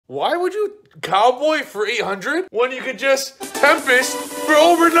Why would you Cowboy for 800 when you could just Tempest for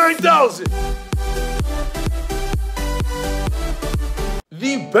over 9,000?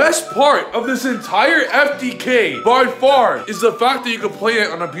 The best part of this entire FDK, by far, is the fact that you can play it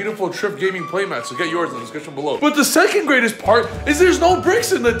on a beautiful Trif gaming playmat, so get yours in the description below. But the second greatest part is there's no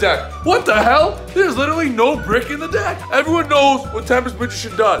bricks in the deck. What the hell? There's literally no brick in the deck. Everyone knows what Tempest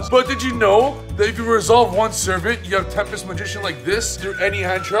Magician does, but did you know that if you resolve one servant, you have Tempest Magician like this through any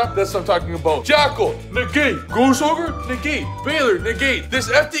hand trap? That's what I'm talking about. Jackal, negate. Ghost Ogre, negate. Baylor, negate. This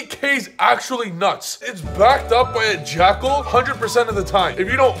FDK is actually nuts. It's backed up by a Jackal 100% of the time. If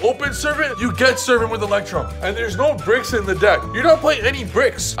you don't open servant, you get servant with Electrum. And there's no bricks in the deck. You're not playing any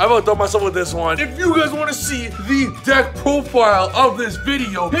bricks. I've outdone myself with this one. If you guys want to see the deck profile of this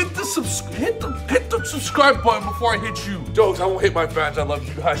video, hit the subscribe button before I hit you. Jokes, I won't hit my fans. I love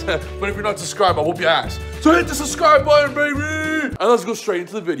you guys. But if you're not subscribed, I'll whoop your ass. So hit the subscribe button, baby. And let's go straight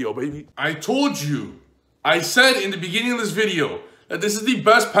into the video, baby. I told you. I said in the beginning of this video that this is the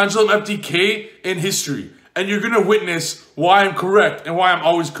best Pendulum FDK in history. And you're gonna witness why I'm correct and why I'm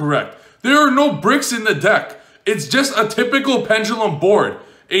always correct. There are no bricks in the deck. It's just a typical Pendulum board.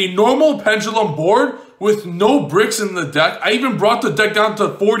 A normal Pendulum board with no bricks in the deck. I even brought the deck down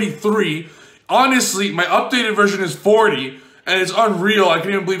to 43. Honestly, my updated version is 40. And it's unreal. I can't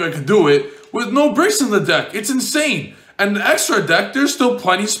even believe I could do it. With no bricks in the deck. It's insane. And the extra deck, there's still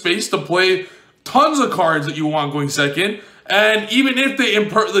plenty of space to play tons of cards that you want going second. And even if the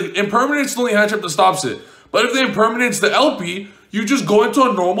impermanence, the only hand trap that stops it. But if they impermanence the LP, you just go into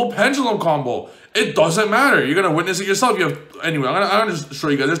a normal Pendulum combo. It doesn't matter. You're gonna witness it yourself. Anyway, I'm gonna just show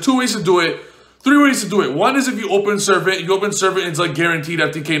you guys. There's 2 ways to do it. 3 ways to do it. One is if you open servant. If you open servant, it's like guaranteed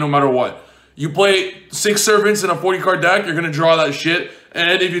FTK no matter what. You play 6 servants in a 40 card deck, you're gonna draw that shit.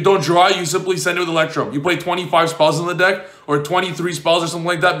 And if you don't draw it, you simply send it with Electrum. You play 25 spells in the deck, or 23 spells or something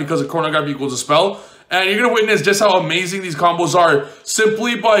like that, because a chronograph equals a spell. And you're gonna witness just how amazing these combos are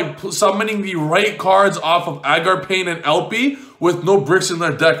simply by summoning the right cards off of Agar Pain and LP with no bricks in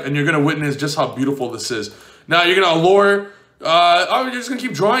their deck. And you're gonna witness just how beautiful this is. Now you're gonna allure. You're just gonna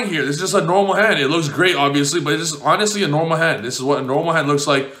keep drawing here. This is just a normal hand. It looks great, obviously, but it's just honestly a normal hand. This is what a normal hand looks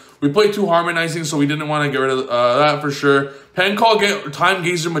like. We played 2 harmonizing, so we didn't want to get rid of that for sure. Pen Call, get Time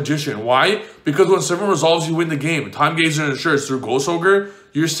Gazer Magician. Why? Because when servant resolves, you win the game. Time Gazer ensures through Ghost Ogre,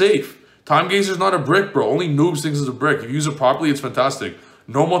 you're safe. Time Gazer is not a brick, bro. Only noobs thinks it's a brick. If you use it properly, it's fantastic.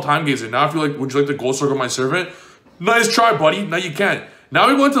 Normal Time Gazer. Now, if you're like, would you like to Ghost Ogre my servant? Nice try, buddy. Now you can't. Now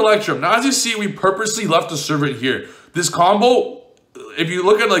we go into Electrum. Now, as you see, we purposely left the servant here. This combo, if you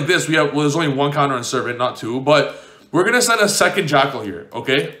look at it like this, there's only 1 counter on servant, not 2, but we're going to send a second Jackal here,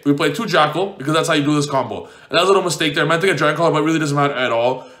 okay? We play 2 Jackal because that's how you do this combo. And that was a little mistake there. I meant to get Dragon Caller, but it really doesn't matter at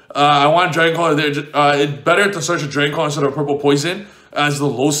all. I want Dragon Caller there. It's better to search a Dragon Caller instead of Purple Poison as the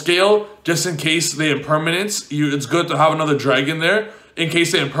low scale, just in case they impermanence. It's good to have another Dragon there in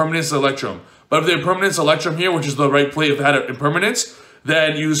case they impermanence Electrum. But if they impermanence Electrum here, which is the right play if they had an impermanence,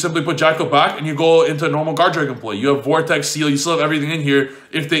 then you simply put Jackal back and you go into normal Guard Dragon play. You have Vortex, Seal, you still have everything in here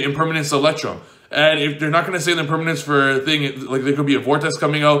if they impermanence Electrum. And if they're not going to say the impermanence for a thing, like there could be a Vortex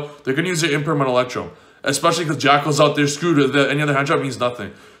coming out, they're going to use their imperm on Electrum. Especially because Jackal's out there screwed. Any other hand trap means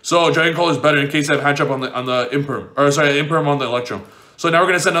nothing. So Dragon Caller is better in case they have hand trap on the imperm. Or sorry, imperm on the Electrum. So now we're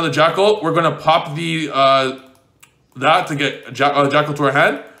going to send another Jackal. We're going to pop the that to get Jackal to our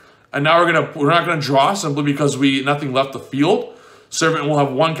hand. And now we're not going to draw simply because nothing left the field. Servant will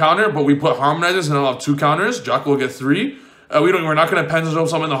have 1 counter, but we put Harmonizers and I'll have 2 counters. Jackal will get 3. We're not going to Pendulum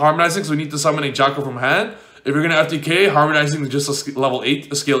summon the Harmonizing, so we need to summon a Jackal from hand. If you're going to FTK, Harmonizing is just a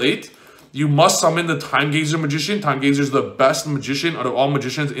scale 8. You must summon the Time Gazer Magician. Time Gazer is the best magician out of all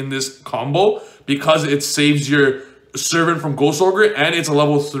magicians in this combo because it saves your servant from Ghost Ogre and it's a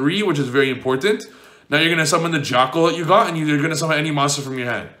level 3, which is very important. Now you're going to summon the Jackal that you got and you're going to summon any monster from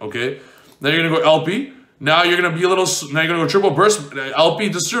your hand, okay? Now you're going to go LP. Now you're going to be now you're going to go Triple Burst, LP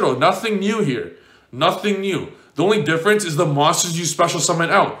Disturbo. Nothing new here. Nothing new. The only difference is the monsters you special summon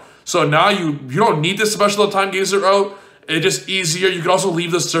out. So now you don't need the special Time Gazer out. It's just easier. You can also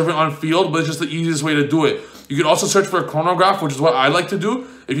leave the servant on field, but it's just the easiest way to do it. You can also search for a chronograph, which is what I like to do.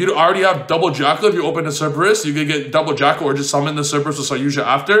 If you already have double Jackal, if you open the Cerberus, you can get double Jackal or just summon the Cerberus with Sayusha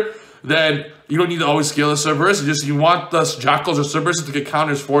after. Then you don't need to always scale the Cerberus. You want the Jackals or Cerberus to get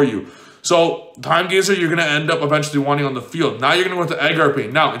counters for you. So Time Gazer, you're going to end up eventually wanting on the field. Now you're going to go to Agar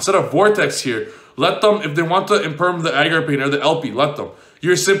Pain. Now, instead of Vortex here, let them, if they want to imperm the Agar Pain or the LP, let them.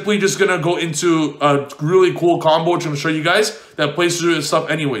 You're simply just going to go into a really cool combo, which I'm going to show you guys, that plays through this stuff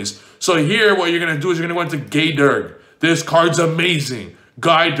anyways. So here, what you're going to do is you're going to go into Gayderg. This card's amazing.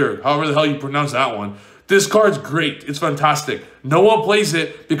 Gayderg, however the hell you pronounce that one. This card's great. It's fantastic. No one plays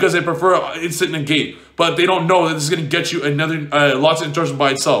it because they prefer instant negate, but they don't know that this is going to get you another lots of interruptions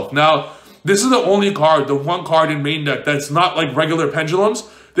by itself. Now, this is the only card, the one card in main deck that's not like regular Pendulums.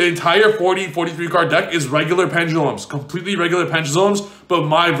 The entire 43 card deck is regular Pendulums, completely regular Pendulums, but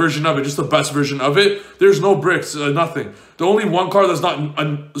my version of it, just the best version of it. There's no bricks, nothing. The only one card that's not,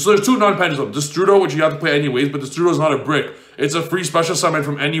 so there's two non-Pendulums. Destrudo, which you have to play anyways, but Destrudo is not a brick. It's a free special summon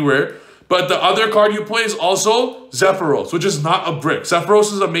from anywhere. But the other card you play is also Zephyros, which is not a brick.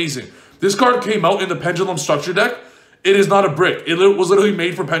 Zephyros is amazing. This card came out in the Pendulum structure deck. It is not a brick. It was literally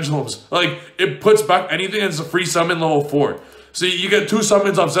made for Pendulums. Like, it puts back anything and it's a free summon level 4. So you get 2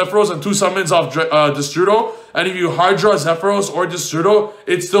 summons off Zephyros and 2 summons off Destrudo. And if you hard draw Zephyros or Destrudo,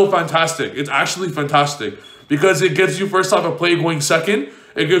 it's still fantastic. It's actually fantastic. Because it gives you first off a play going second.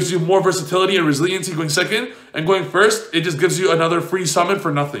 It gives you more versatility and resiliency going second. And going first, it just gives you another free summon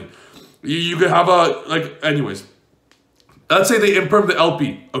for nothing. You could have a, like, anyways. Let's say they imperm the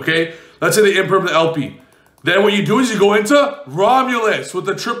LP, okay? Let's say they imperm the LP. Then what you do is you go into Romulus with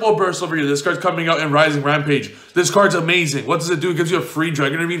the triple burst over here. This card's coming out in Rising Rampage. This card's amazing. What does it do? It gives you a free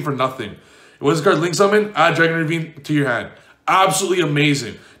Dragon Ravine for nothing. What does this card link summon? Add Dragon Ravine to your hand. Absolutely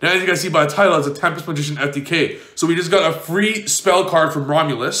amazing. Now, as you guys see by the title, it's a Tempest Magician FTK. So we just got a free spell card from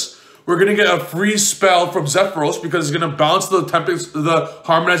Romulus. We're going to get a free spell from Zephyros because it's going to bounce the Tempest, the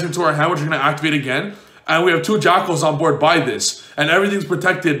Harmonizing into our hand, which we're going to activate again. And we have 2 Jackals on board by this. And everything's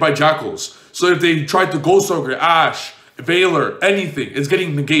protected by Jackals. So if they tried to Ghost Ogre, Ash, Veiler, anything, it's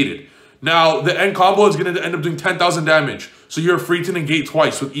getting negated. Now, the end combo is going to end up doing 10,000 damage. So you're free to negate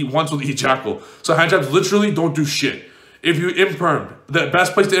twice, once with each Jackal. So hand traps literally don't do shit. If you impermed, the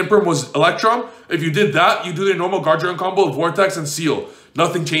best place to imperm was Electrum. If you did that, you do the normal Guardian combo of Vortex and Seal.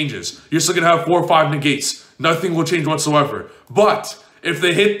 Nothing changes. You're still going to have 4 or 5 negates. Nothing will change whatsoever. But if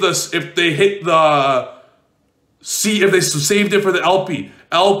they hit this, if they saved it for the LP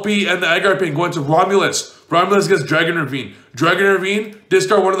and the Agar Pain go into Romulus. Romulus gets Dragon Ravine. Dragon Ravine,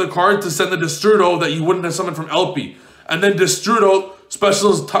 discard one of the cards to send the Destrudo that you wouldn't have summoned from LP. And then Destrudo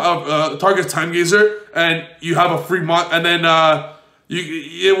specials targets Time Gazer, and you have a free and then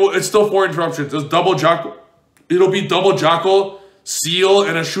it's still 4 interruptions. It's double Jackal. It'll be double Jackal, Seal,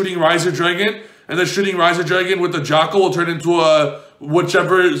 and a Shooting Riser Dragon. And the Shooting Riser Dragon with the Jackal will turn into a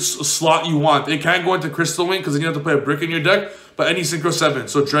whichever slot you want. It can't go into Crystal Wing because then you have to play a brick in your deck, but any Synchro 7,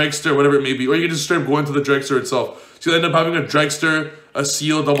 so Dragster, whatever it may be. Or you can just straight up go into the Dragster itself. So you end up having a Dragster, a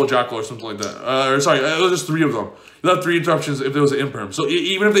Seal, double Jackal, or something like that. Sorry, it was just 3 of them. You'll have 3 interruptions if there was an imperm. So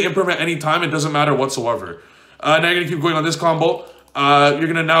even if they imperm at any time, it doesn't matter whatsoever. Now you're going to keep going on this combo. You're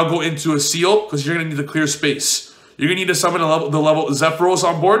going to now go into a Seal because you're going to need to clear space. You're going to need to summon the level Zephyros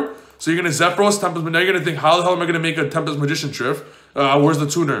on board. So you're going to Zephyros, Tempest, but now you're going to think, how the hell am I going to make a Tempest Magician Trif? Where's the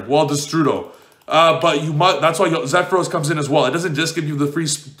tuner? Well, Destrudo. But you must, that's why Zephyros comes in as well. It doesn't just give you the free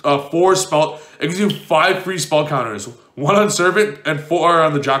 4 spell, it gives you 5 free spell counters. 1 on Servant and 4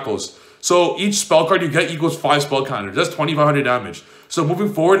 on the Jackals. So each spell card you get equals 5 spell counters. That's 2,500 damage. So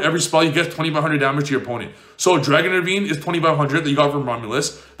moving forward, every spell you get 2,500 damage to your opponent. So Dragon Ravine is 2,500 that you got from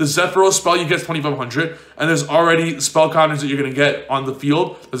Romulus. The Zephyros spell you get 2,500. And there's already spell counters that you're going to get on the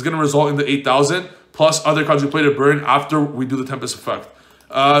field. That's going to result in the 8,000. Plus other cards you play to burn after we do the Tempest effect.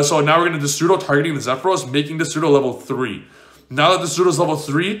 So now we're going to Destrudo targeting the Zephyros, making Destrudo level 3. Now that Destrudo is level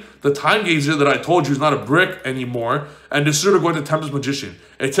 3, the Time Gazer that I told you is not a brick anymore. And Destrudo going to Tempest Magician.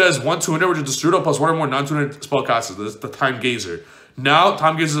 It says 1 tuner, which is Destrudo, plus 1 or more non-tuner spellcasters. That's the Time Gazer. Now,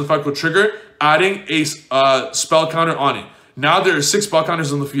 Time Gazer's effect will trigger, adding a spell counter on it. Now there are 6 spell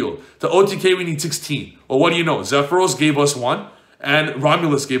counters on the field. The OTK, we need 16. Well, what do you know? Zephyros gave us 1, and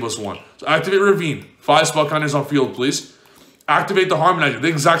Romulus gave us 1. So activate Ravine. 5 spell counters on field, please. Activate the Harmonizer, the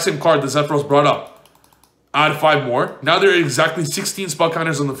exact same card that Zephyros brought up. Add 5 more. Now there are exactly 16 spell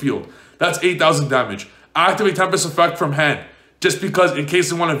counters on the field. That's 8,000 damage. Activate Tempest effect from hand, just because in case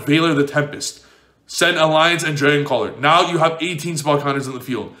they want to Veiler the Tempest. Send Alliance and Dragon Caller. Now you have 18 spell counters in the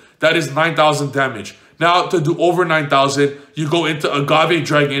field. That is 9,000 damage. Now to do over 9,000, you go into Agave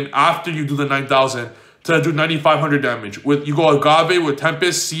Dragon after you do the 9,000 to do 9,500 damage. You go Agave with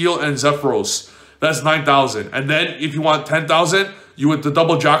Tempest, Seal, and Zephyros. That's 9,000. And then if you want 10,000, you with the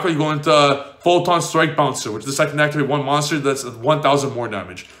double Jackal, you go into Photon Strike Bouncer, which is the second to activate 1 monster. That's 1,000 more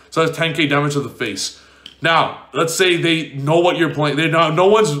damage. So that's 10k damage to the face. Now, let's say they know what you're playing.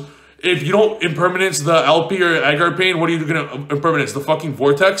 If you don't impermanence the LP or Agar Pain, what are you going to impermanence? The fucking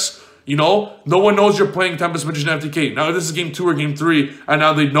Vortex? You know? No one knows you're playing Tempest Magician FTK. Now this is game 2 or game 3, and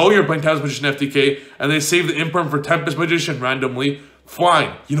now they know you're playing Tempest Magician FTK, and they save the imperm for Tempest Magician randomly.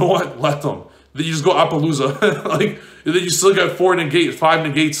 Fine. You know what? Let them. Then you just go Appaloosa. Then you still get 4 negates, 5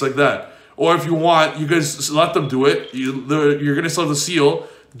 negates like that. Or if you want, you guys let them do it. You're going to still have the seal.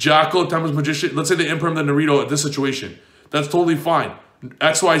 Jackal, Tempest, Magician. Let's say they imperm the Naruto at this situation. That's totally fine.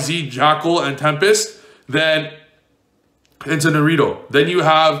 XYZ, Jackal, and Tempest. Then into Naruto. Then you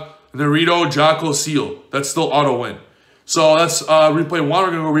have Naruto, Jackal, seal. That's still auto win. So that's replay 1.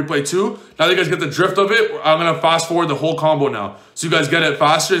 We're going to go replay 2. Now that you guys get the drift of it, I'm going to fast forward the whole combo now. So you guys get it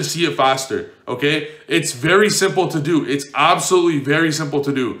faster and see it faster. Okay? It's very simple to do. It's absolutely very simple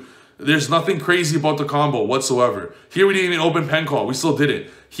to do. There's nothing crazy about the combo whatsoever. Here we didn't even open pen call. We still did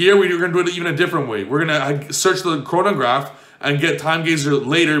it. Here we're going to do it even a different way. We're going to search the chronograph and get time gazer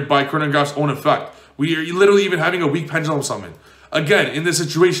later by chronograph's own effect. We are literally even having a weak pendulum summon. Again, in this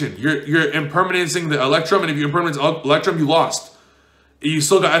situation, you're impermanencing the Electrum, and if you impermanence Electrum, you lost. You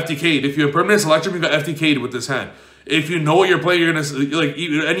still got FTK'd. If you impermanence Electrum, you got FTK'd with this hand. If you know what you're playing, you're gonna like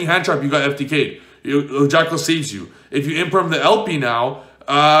any hand trap, you got FTK'd. Jackal saves you. If you imperm the LP now,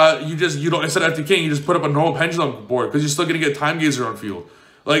 you don't instead of FTKing, you just put up a normal pendulum board because you're still gonna get time gazer on field.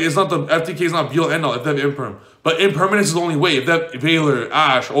 Like it's not the FTK is not be all end all if they have imperm. But impermanence is the only way. If they have Veiler,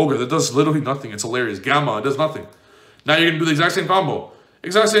 Ash, Ogre, that does literally nothing. It's hilarious. Gamma, it does nothing. Now you're gonna do the exact same combo.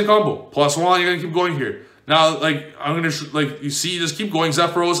 Exact same combo. +1, you're gonna keep going here. Now, like, I'm gonna, like, you see, just keep going.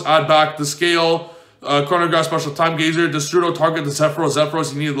 Zephyros, add back the scale, chronograph special time gazer, Destrudo, target the Zephyros.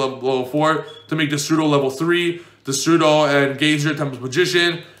 Zephyros, you need level 4 to make Destrudo level 3. Destrudo and Gazer, Tempest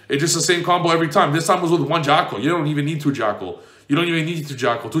Magician. It's just the same combo every time. This time was with 1 Jackal. You don't even need 2 Jackal. You don't even need 2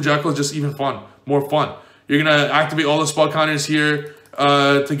 Jackal. 2 Jackal is just even fun. More fun. You're gonna activate all the spell counters here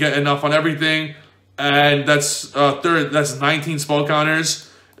to get enough on everything. And that's that's 19 spell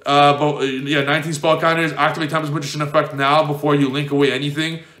counters. Yeah, 19 spell counters. Activate Tempest Magician effect now before you link away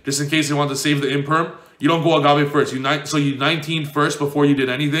anything, just in case you want to save the imperm. You don't go Agave first. You 19 first before you did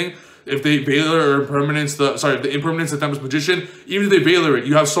anything. If they Veiler or impermanence the impermanence the Tempest Magician, even if they Veiler it,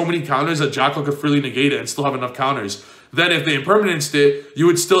 you have so many counters that Jackal could freely negate it and still have enough counters. Then if they impermanenced it, you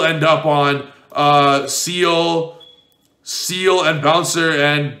would still end up on Seal and Bouncer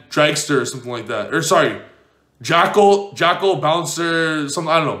and Dragster or something like that. Or sorry, Jackal, Bouncer,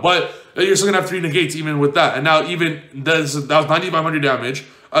 something, I don't know. But you're still gonna have 3 negates even with that. And now even that was 9,500 damage.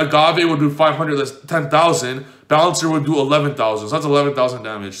 Agave would do 500, that's 10,000. Bouncer would do 11,000. So that's 11,000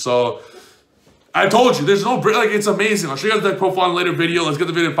 damage. So I told you, there's no like it's amazing. I'll show you guys that profile in a later video. Let's get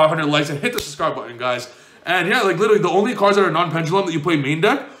the video to 500 likes and hit the subscribe button, guys. And yeah, like literally the only cards that are non-pendulum that you play main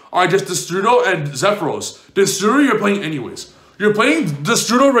deck are just Destrudo and Zephyros. Destrudo you're playing anyways. You're playing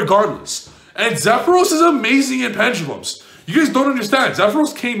Destrudo regardless. And Zephyros is amazing in pendulums. You guys don't understand.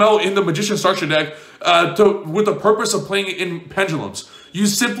 Zephyros came out in the Magician structure deck with the purpose of playing it in pendulums. You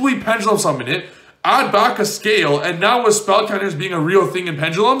simply pendulum summon it, add back a scale, and now with spell counters being a real thing in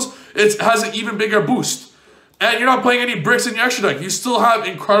pendulums, it has an even bigger boost. And you're not playing any bricks in your extra deck. You still have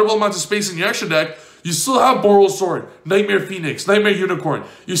incredible amounts of space in your extra deck. You still have Boral Sword, Nightmare Phoenix, Nightmare Unicorn.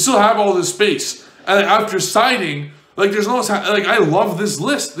 You still have all this space. And after siding, like there's no, like I love this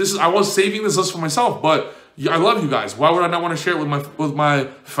list. I was saving this list for myself, but I love you guys. Why would I not want to share it with my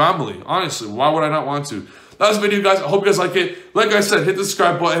family? Honestly, why would I not want to? That's the video, guys. I hope you guys like it. Like I said, hit the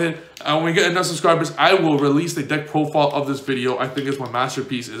subscribe button. And when we get enough subscribers, I will release the deck profile of this video. I think it's my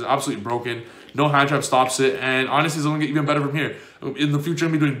masterpiece. It's absolutely broken. No hand trap stops it. And honestly, it's going to get even better from here. In the future,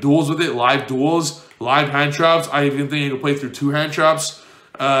 I'm going to be doing duels with it. Live duels. Live hand traps. I even think you can play through 2 hand traps.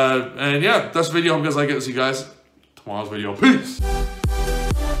 And yeah, that's the video. I hope you guys like it. See you guys tomorrow's video. Peace.